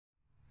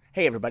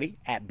Hey everybody,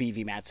 at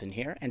BV Matson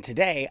here, and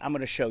today I'm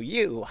going to show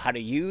you how to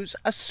use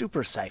a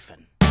super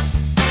siphon.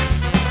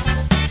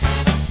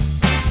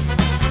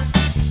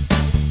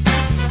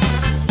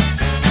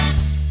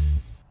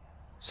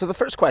 So the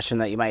first question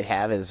that you might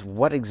have is,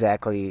 what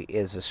exactly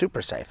is a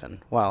super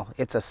siphon? Well,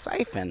 it's a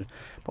siphon,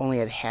 but only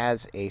it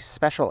has a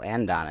special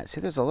end on it. See,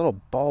 there's a little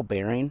ball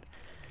bearing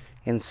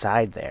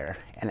inside there,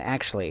 and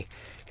actually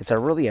it's a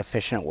really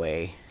efficient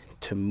way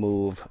to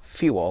move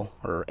fuel,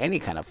 or any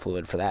kind of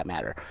fluid for that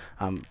matter.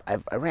 I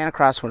ran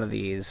across one of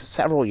these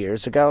several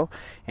years ago,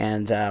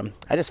 and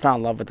I just fell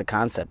in love with the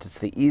concept. It's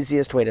the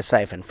easiest way to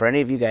siphon. For any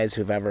of you guys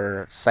who've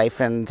ever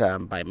siphoned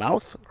by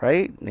mouth,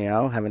 right? You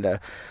know, having to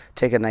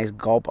take a nice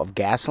gulp of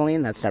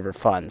gasoline, that's never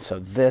fun. So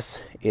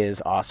this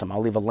is awesome.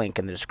 I'll leave a link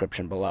in the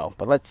description below.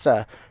 But let's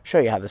show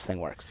you how this thing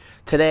works.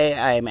 Today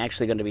I'm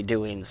actually going to be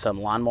doing some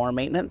lawnmower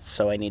maintenance,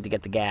 so I need to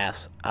get the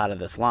gas out of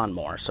this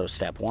lawnmower. So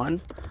step one,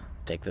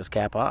 take this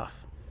cap off.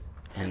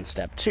 And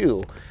step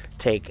two,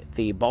 take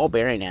the ball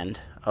bearing end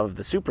of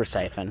the super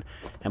siphon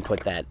and put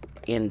that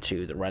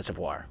into the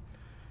reservoir.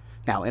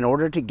 Now, in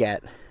order to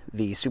get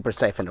the super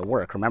siphon to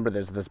work, remember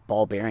there's this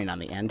ball bearing on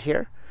the end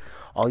here.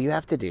 All you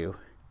have to do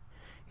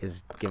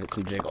is give it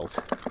some jiggles.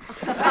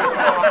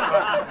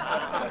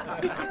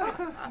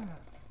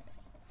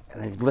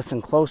 And then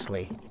listen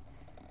closely.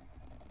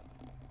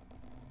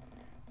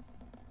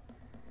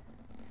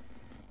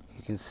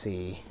 You can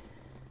see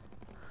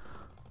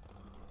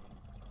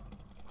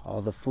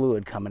all the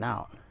fluid coming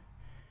out.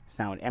 It's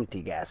now an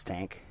empty gas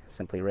tank.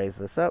 Simply raise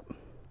this up,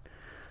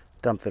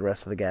 dump the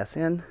rest of the gas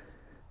in,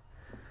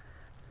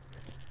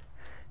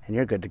 and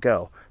you're good to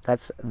go.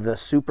 That's the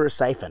super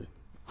siphon.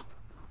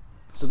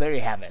 So there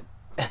you have it.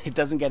 It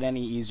doesn't get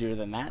any easier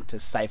than that to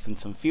siphon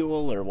some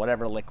fuel or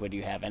whatever liquid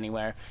you have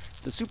anywhere.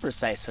 The super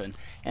siphon.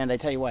 And I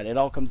tell you what, it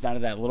all comes down to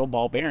that little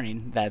ball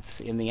bearing that's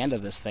in the end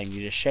of this thing.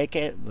 You just shake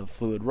it, the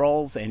fluid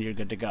rolls, and you're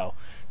good to go.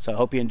 So I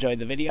hope you enjoyed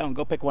the video, and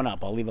go pick one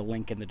up. I'll leave a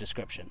link in the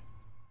description.